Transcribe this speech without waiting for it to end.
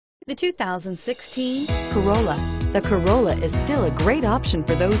The 2016 Corolla. The Corolla is still a great option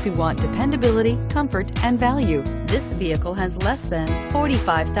for those who want dependability, comfort, and value. This vehicle has less than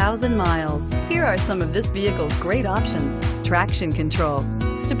 45,000 miles. Here are some of this vehicle's great options: traction control,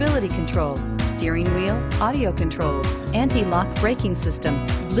 stability control, steering wheel audio controls, anti-lock braking system,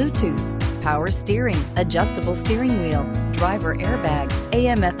 Bluetooth, power steering, adjustable steering wheel, driver airbag,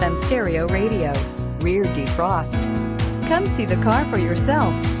 AM/FM stereo radio, rear defrost. Come see the car for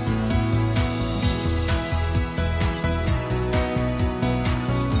yourself.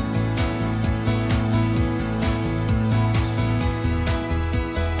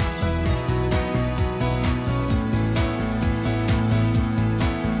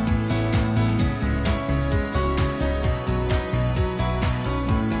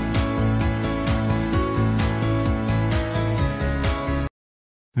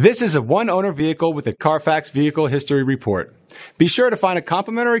 This is a one-owner vehicle with a Carfax Vehicle History Report. Be sure to find a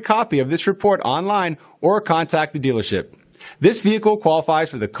complimentary copy of this report online or contact the dealership. This vehicle qualifies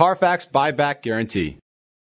for the Carfax Buyback Guarantee.